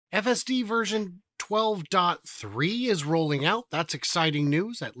FSD version 12.3 is rolling out. That's exciting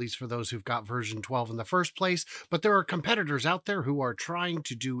news, at least for those who've got version 12 in the first place. But there are competitors out there who are trying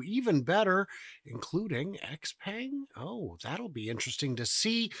to do even better, including XPeng. Oh, that'll be interesting to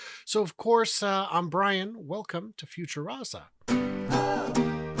see. So, of course, I'm Brian. Welcome to Future Raza.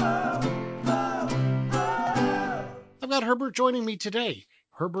 I've got Herbert joining me today.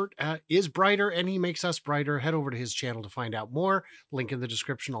 Herbert is brighter and he makes us brighter. Head over to his channel to find out more. Link in the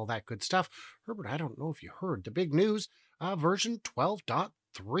description, all that good stuff. Herbert, I don't know if you heard the big news. Version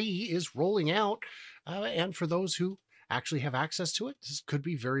 12.3 is rolling out. And for those who actually have access to it, this could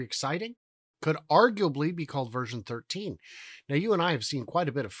be very exciting. Could arguably be called version 13. Now, you and I have seen quite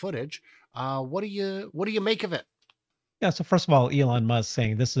a bit of footage. What do you make of it? Yeah, so first of all, Elon Musk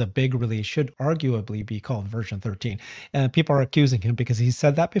saying this is a big release should arguably be called version 13. And people are accusing him because he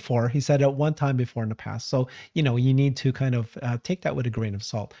said that before. He said it one time before in the past. So, you need to kind of take that with a grain of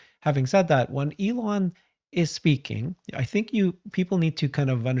salt. Having said that, when Elon is speaking, I think people need to kind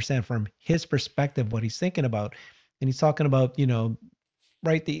of understand from his perspective what he's thinking about. And he's talking about,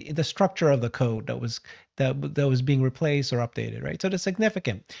 right, the structure of the code that was being replaced or updated, right? So it's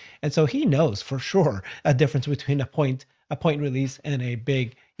significant. And so he knows for sure a difference between a point release and a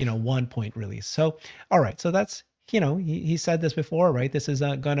big 1-point release. So all right, so that's he said this before, right? This is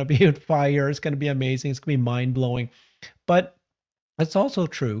going to be fire. It's going to be amazing. It's going to be mind-blowing. But it's also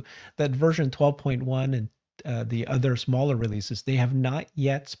true that version 12.1 and the other smaller releases, they have not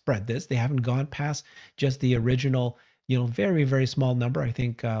yet spread this. They haven't gone past just the original very, very small number. I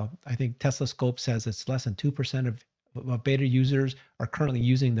think Tesla Scope says it's less than 2% of beta users are currently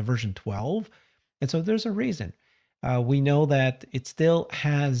using the version 12. And so there's a reason. We know that it still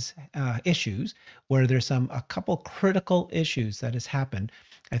has issues where there's a couple critical issues that has happened.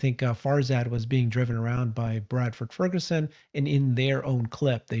 I think Farzad was being driven around by Bradford Ferguson, and in their own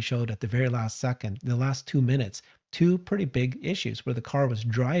clip, they showed at the very last second, the last 2 minutes, two pretty big issues where the car was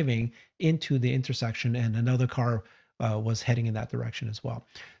driving into the intersection and another car was heading in that direction as well.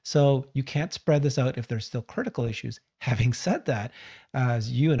 So you can't spread this out if there's still critical issues. Having said that,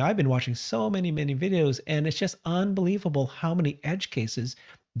 as you and I have been watching so many videos, and it's just unbelievable how many edge cases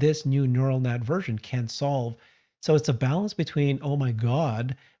this new neural net version can solve. So it's a balance between, oh my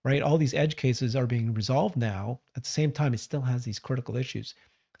God, right? All these edge cases are being resolved now. At the same time, it still has these critical issues.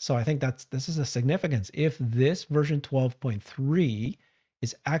 So I think this is a significance. If this version 12.3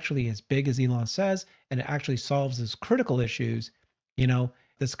 is actually as big as Elon says, and it actually solves those critical issues,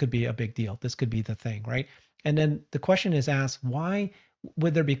 this could be a big deal. This could be the thing, right? And then the question is asked, why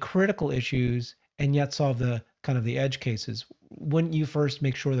would there be critical issues and yet solve the kind of the edge cases? Wouldn't you first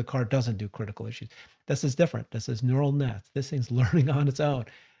make sure the car doesn't do critical issues? This is different. This is neural net. This thing's learning on its own.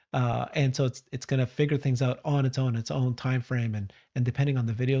 And so it's going to figure things out on its own time frame, and depending on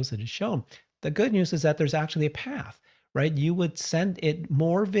the videos that is shown. The good news is that there's actually a path. Right? You would send it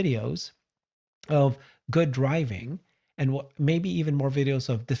more videos of good driving and maybe even more videos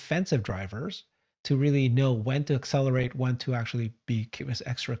of defensive drivers to really know when to accelerate, when to actually be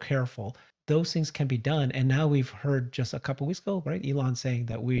extra careful. Those things can be done. And now we've heard just a couple of weeks ago, right? Elon saying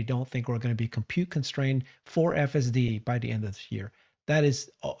that we don't think we're going to be compute constrained for FSD by the end of this year. That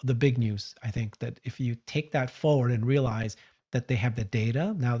is the big news. I think that if you take that forward and realize that they have the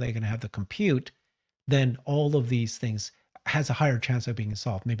data, now they're going to have the compute, then all of these things has a higher chance of being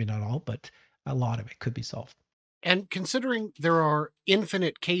solved. Maybe not all, but a lot of it could be solved. And considering there are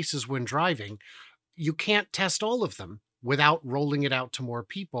infinite cases when driving, you can't test all of them without rolling it out to more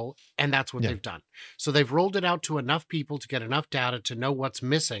people. And that's what they've done. So they've rolled it out to enough people to get enough data to know what's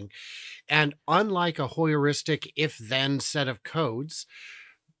missing. And unlike a heuristic if-then set of codes,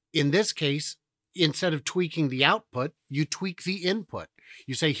 in this case, instead of tweaking the output, you tweak the input.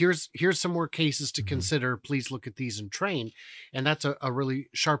 You say, here's some more cases to consider. Please look at these and train. And that's a really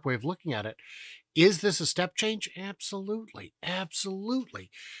sharp way of looking at it. Is this a step change? Absolutely. Absolutely.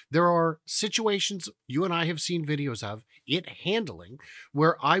 There are situations you and I have seen videos of it handling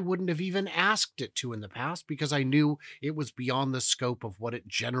where I wouldn't have even asked it to in the past because I knew it was beyond the scope of what it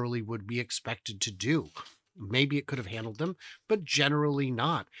generally would be expected to do. Maybe it could have handled them, but generally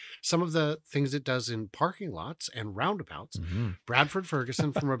not. Some of the things it does in parking lots and roundabouts, Bradford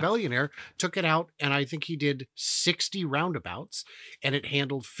Ferguson from Rebellionaire took it out, and I think he did 60 roundabouts, and it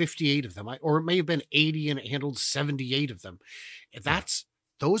handled 58 of them. Or it may have been 80, and it handled 78 of them.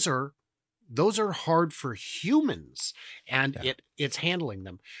 Those are hard for humans, and it's handling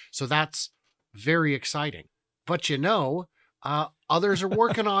them. So that's very exciting. But others are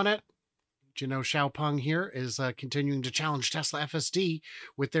working on it. Xiaopeng here is continuing to challenge Tesla FSD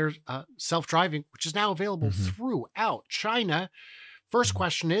with their self-driving, which is now available throughout China. First Mhm.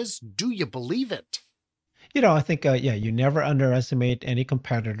 question is, do you believe it? I think, yeah, you never underestimate any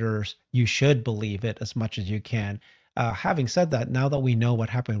competitors. You should believe it as much as you can. Having said that, now that we know what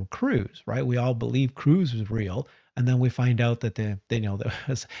happened with Cruise, right? We all believe Cruise was real, and then we find out that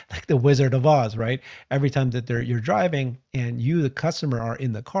it's like the Wizard of Oz, right? Every time that you're driving and you, the customer, are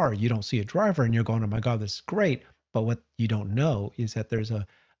in the car, you don't see a driver, and you're going, "Oh my God, this is great." But what you don't know is that there's a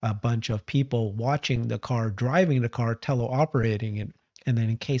bunch of people watching the car, driving the car, teleoperating it, and then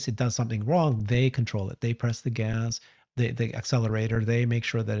in case it does something wrong, they control it. They press the gas, the accelerator. They make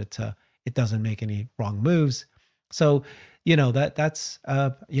sure that it doesn't make any wrong moves. So, we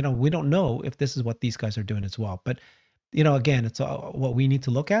don't know if this is what these guys are doing as well. But again, it's what we need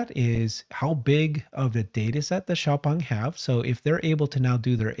to look at is how big of the data set does Xiaopeng have. So if they're able to now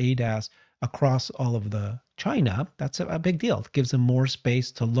do their ADAS across all of the China, that's a big deal. It gives them more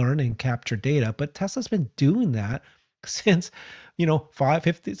space to learn and capture data. But Tesla's been doing that since 5,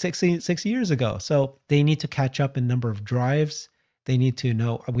 50, 6 years ago. So they need to catch up in number of drives. They need to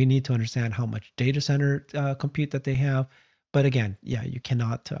know, we need to understand how much data center compute that they have. But again, yeah, you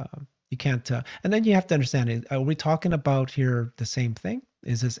can't, and then you have to understand, are we talking about here the same thing?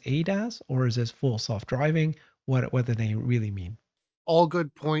 Is this ADAS or is this full self-driving? What do they really mean? All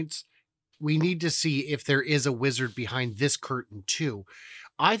good points. We need to see if there is a wizard behind this curtain too.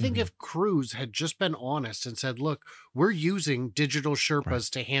 I think Hmm. if Cruise had just been honest and said, look, we're using digital Right. Sherpas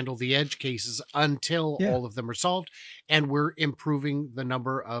to handle the edge cases until Yeah. all of them are solved, and we're improving the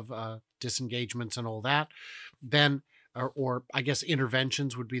number of disengagements and all that, then, or I guess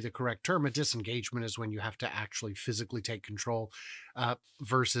interventions would be the correct term. A disengagement is when you have to actually physically take control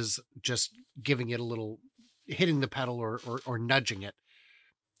versus just giving it a little, hitting the pedal or nudging it.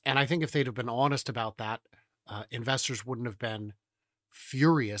 And I think if they'd have been honest about that, investors wouldn't have been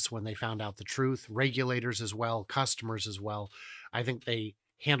furious when they found out the truth. Regulators as well, customers as well. I think they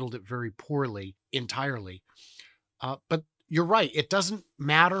handled it very poorly entirely. But you're right. It doesn't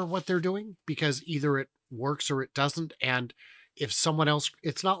matter what they're doing because either it works or it doesn't. And if someone else,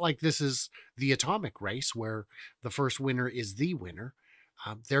 it's not like this is the atomic race where the first winner is the winner.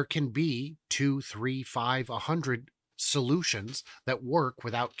 There can be 2, 3, 5, 100 solutions that work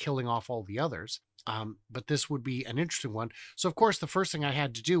without killing off all the others. But this would be an interesting one. So, of course, the first thing I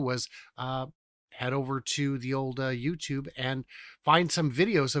had to do was head over to the old YouTube and find some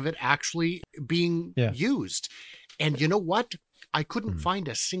videos of it actually being Yeah. used. And you know what? I couldn't Mm. find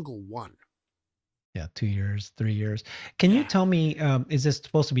a single one. Yeah. 2 years, 3 years. Can you Yeah, tell me, is this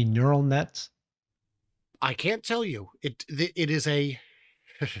supposed to be neural nets? I can't tell you. It is a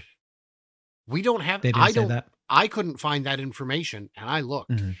we don't have They didn't say that. I couldn't find that information and I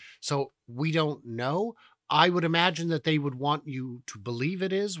looked. Hmm. So we don't know. I would imagine that they would want you to believe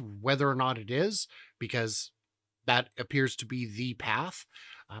it is, whether or not it is, because that appears to be the path,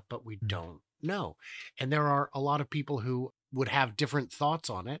 but we don't know. And there are a lot of people who would have different thoughts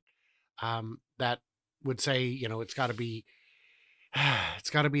on it, that would say, it's got to be it's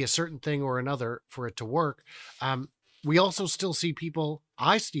got to be a certain thing or another for it to work. Um, we also still see people,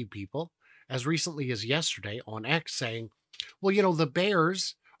 I see people as recently as yesterday on X saying, well, the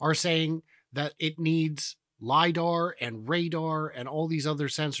bears are saying that it needs LIDAR and radar and all these other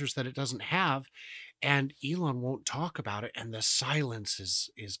sensors that it doesn't have. And Elon won't talk about it. And the silence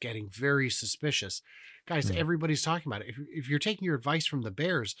is getting very suspicious. Guys, Mm. everybody's talking about it. If you're taking your advice from the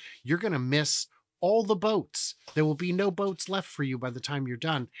bears, you're going to miss all the boats. There will be no boats left for you by the time you're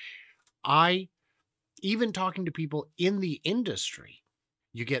done. I, even talking to people in the industry,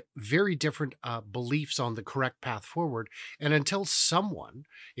 you get very different beliefs on the correct path forward. And until someone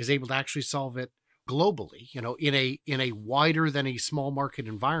is able to actually solve it globally, in a wider than a small market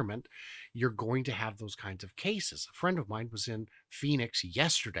environment, you're going to have those kinds of cases. A friend of mine was in Phoenix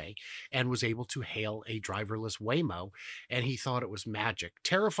yesterday and was able to hail a driverless Waymo, and he thought it was magic,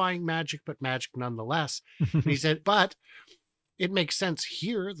 terrifying magic, but magic nonetheless. And he said, but it makes sense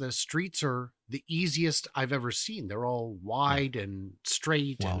here. The streets are the easiest I've ever seen. They're all Yeah. wide and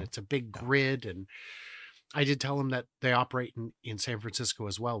straight, and Wow. it's a big Yeah. grid. And I did tell him that they operate in San Francisco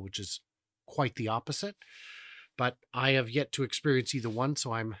as well, which is quite the opposite. But I have yet to experience either one,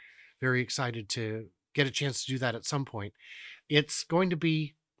 so I'm very excited to get a chance to do that at some point. It's going to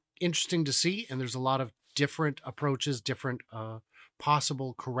be interesting to see, and there's a lot of different approaches, different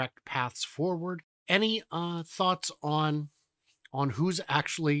possible correct paths forward. Any thoughts on who's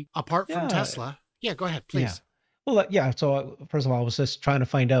actually apart from Yeah. Tesla? Yeah, go ahead, Yeah. please. Well, yeah. So first of all, I was just trying to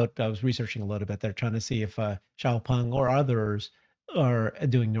find out. I was researching a little bit there, trying to see if Xiaopeng or others are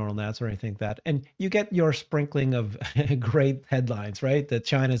doing neural nets or anything like that. And you get your sprinkling of great headlines, right? That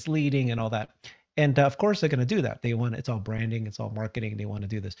China's leading and all that. And of course, they're going to do that. They want it's all branding, it's all marketing. They want to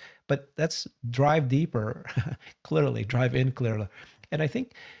do this, but let's drive deeper, clearly, drive in clearly. And I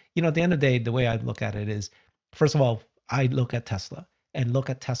think, at the end of the day, the way I look at it is, first of all, I look at Tesla and look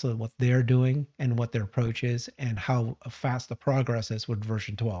at Tesla, what they're doing and what their approach is and how fast the progress is with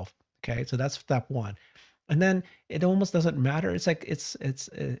version 12. Okay, so that's step one. And then it almost doesn't matter. It's like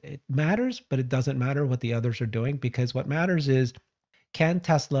it matters, but it doesn't matter what the others are doing, because what matters is, can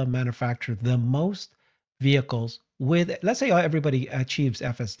Tesla manufacture the most vehicles with, let's say everybody achieves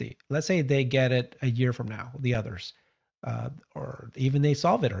FSD. Let's say they get it a year from now, the others, or even they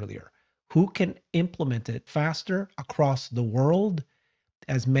solve it earlier. Who can implement it faster across the world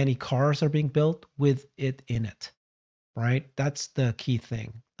as many cars are being built with it in it, right? That's the key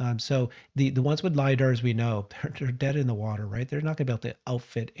thing. So the ones with LiDARs, we know they're dead in the water, right? They're not going to be able to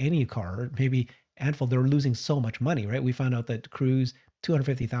outfit any car, maybe handful. They're losing so much money, right? We found out that Cruise,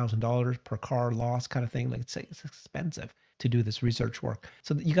 $250,000 per car loss kind of thing. Like it's expensive to do this research work.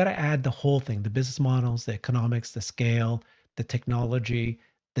 So you got to add the whole thing, the business models, the economics, the scale, the technology,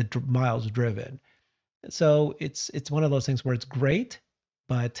 the miles driven. So it's one of those things where it's great,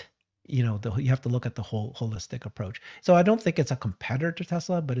 but you have to look at the whole holistic approach. So I don't think it's a competitor to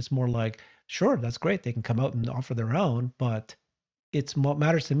Tesla, but it's more like, sure, that's great. They can come out and offer their own, but it's what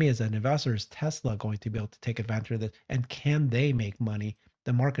matters to me as an investor, is Tesla going to be able to take advantage of this, and can they make money?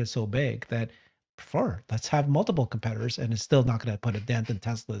 The market is so big that let's have multiple competitors, and it's still not going to put a dent in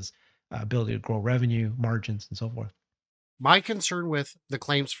Tesla's ability to grow revenue, margins, and so forth. My concern with the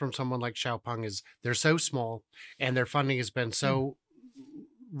claims from someone like Xiaopeng is they're so small and their funding has been so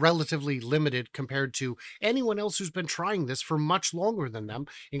relatively limited compared to anyone else who's been trying this for much longer than them,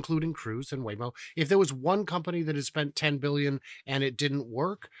 including Cruise and Waymo. If there was one company that has spent 10 billion and it didn't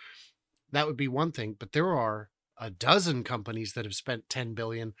work, that would be one thing. But there are a dozen companies that have spent 10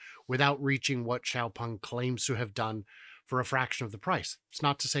 billion without reaching what Xiaopeng claims to have done for a fraction of the price. It's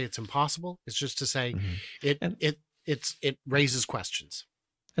not to say it's impossible. It's just to say it raises questions.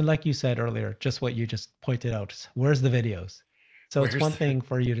 And like you said earlier, just what you just pointed out, where's the videos? So it's one thing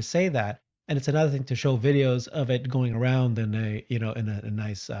for you to say that, and it's another thing to show videos of it going around in a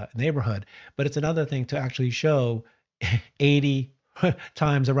nice neighborhood. But it's another thing to actually show 80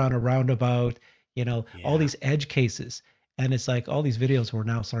 times around a roundabout, all these edge cases. And it's like all these videos we're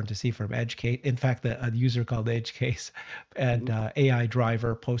now starting to see from edge case. In fact, a user called Edge Case and AI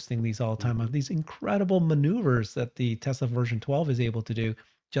driver posting these all the time of these incredible maneuvers that the Tesla version 12 is able to do,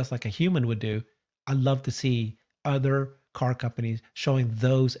 just like a human would do. I love to see other car companies showing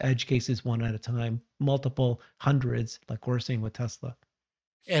those edge cases one at a time, multiple hundreds, like we're seeing with Tesla.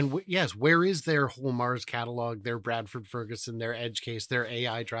 And yes, where is their whole Mars catalog, their Bradford Ferguson, their Edge Case, their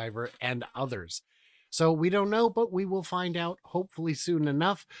AI driver, and others? So we don't know, but we will find out hopefully soon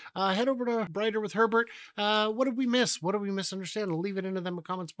enough. Head over to Brighter with Herbert. What did we miss? What did we misunderstand? Leave it into them in the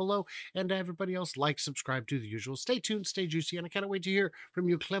comments below. And to everybody else, like, subscribe, do the usual. Stay tuned, stay juicy, and I cannot wait to hear from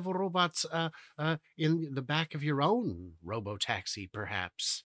you clever robots in the back of your own robo-taxi, perhaps.